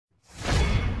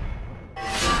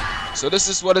So this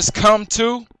is what it's come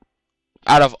to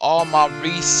out of all my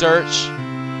research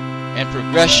and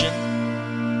progression,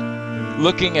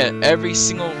 looking at every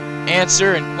single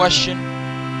answer and question,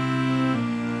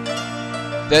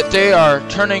 that they are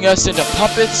turning us into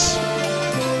puppets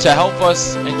to help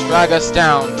us and drag us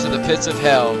down to the pits of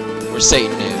hell where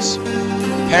Satan is.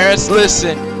 Parents,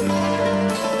 listen.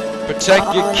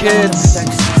 Protect your kids and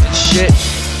shit.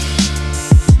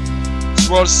 This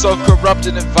world is so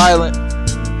corrupted and violent.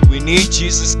 We need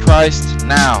Jesus Christ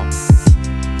now.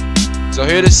 So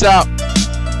hear this out.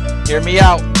 Hear me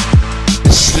out.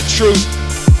 This is the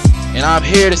truth. And I'm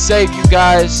here to save you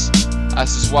guys.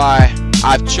 This is why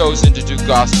I've chosen to do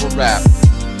gospel rap.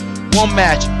 One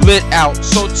match, lit out,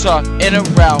 so tough, in a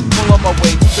route, pull on my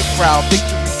way through the crowd.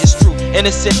 Victory is true,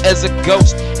 innocent as a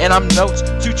ghost, and I'm notes,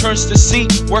 2 turns to see,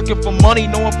 working for money,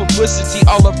 knowing publicity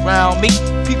all around me.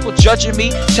 People judging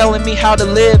me, telling me how to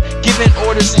live, giving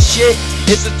orders and shit.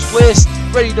 It's a twist,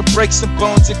 ready to break some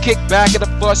bones and kick back at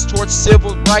a fuss towards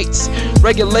civil rights.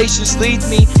 Regulations lead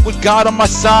me with God on my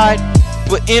side,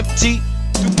 but empty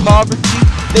through poverty.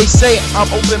 They say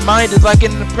I'm open-minded like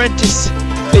an apprentice.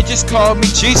 They just call me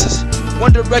Jesus.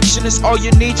 One direction is all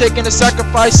you need, taking a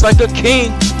sacrifice like a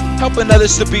king, helping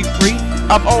others to be free.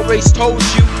 I've always told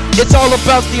you, it's all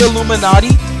about the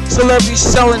Illuminati. Celebrities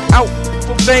selling out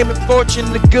for fame and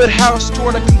fortune, the good house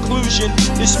toward a conclusion.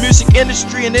 This music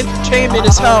industry and entertainment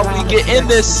is how we get in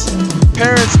this.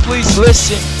 Parents, please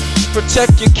listen.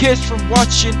 Protect your kids from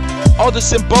watching all the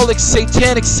symbolic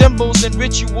satanic symbols and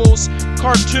rituals,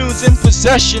 cartoons in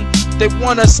possession. They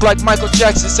want us, like Michael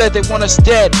Jackson said, they want us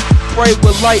dead. Pray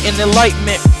with light and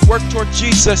enlightenment, work toward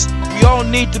Jesus. We all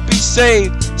need to be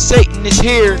saved. Satan is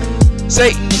here.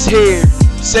 Satan is here.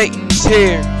 Satan is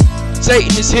here.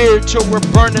 Satan is here till we're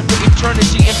burning for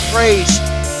eternity in praise.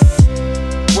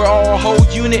 We're all a whole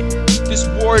unit. This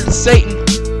war to Satan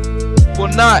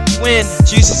will not win.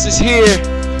 Jesus is here.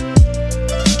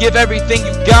 Give everything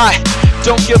you got.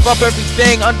 Don't give up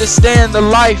everything. Understand the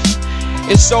life.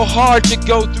 It's so hard to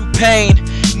go through pain,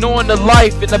 knowing the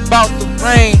life and about the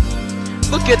rain.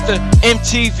 Look at the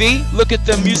MTV, look at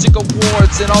the music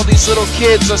awards, and all these little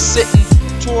kids are sitting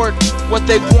toward what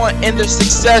they want in their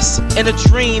success in a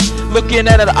dream, looking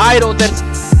at an idol that's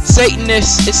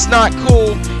Satanist. It's not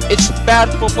cool. It's bad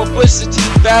for publicity,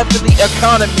 bad for the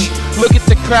economy. Look at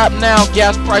the crap now.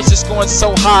 Gas prices going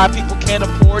so high, people can't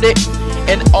afford it.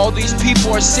 And all these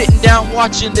people are sitting down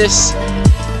watching this.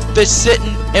 They're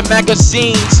sitting in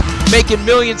magazines, making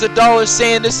millions of dollars,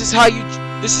 saying this is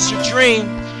your dream.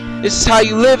 This is how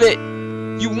you live it.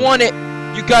 You want it.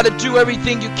 You got to do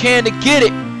everything you can to get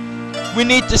it. We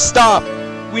need to stop.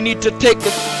 We need to take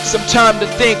some time to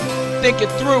think it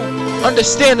through,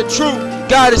 understand the truth.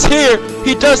 God is here.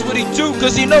 He does what he do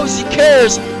because he knows he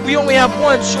cares. We only have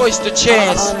one choice to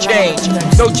change.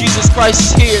 No, Jesus Christ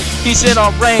is here. He's in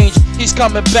our range. He's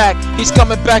coming back. He's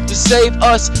coming back to save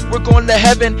us. We're going to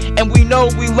heaven, and we know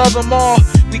we love him all.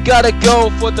 We gotta go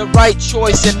for the right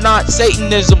choice and not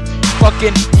Satanism.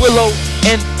 Fucking Willow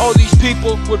and all these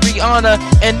people with Rihanna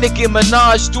and Nicki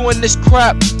Minaj doing this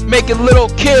crap, making little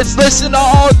kids listen to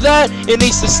all that. It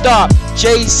needs to stop.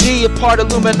 Jay-Z, a part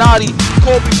of Illuminati.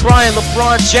 Kobe Bryant,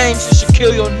 LeBron James, and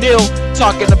Shaquille O'Neal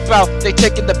talking about they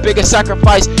taking the biggest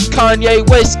sacrifice. Kanye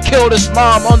West killed his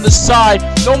mom on the side.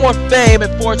 No more fame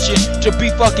and fortune to be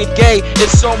fucking gay.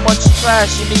 It's so much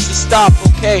trash. It needs to stop,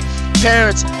 okay?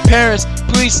 Parents,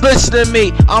 please listen to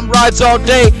me. I'm Rides All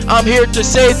Day. I'm here to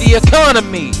save the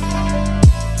economy.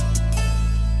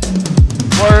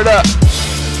 Word up.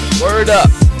 Word up.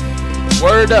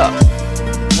 Word up.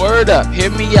 Word up. Hear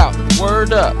me out.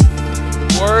 Word up.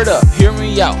 Word up. Hear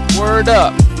me out. Word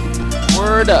up.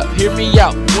 Word up. Hear me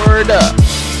out. Word up.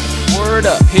 Word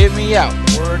up. Hear me out.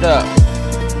 Word up.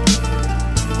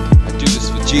 I do this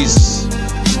for Jesus.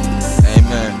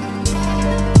 Amen.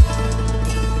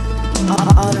 All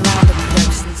around the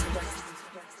productions.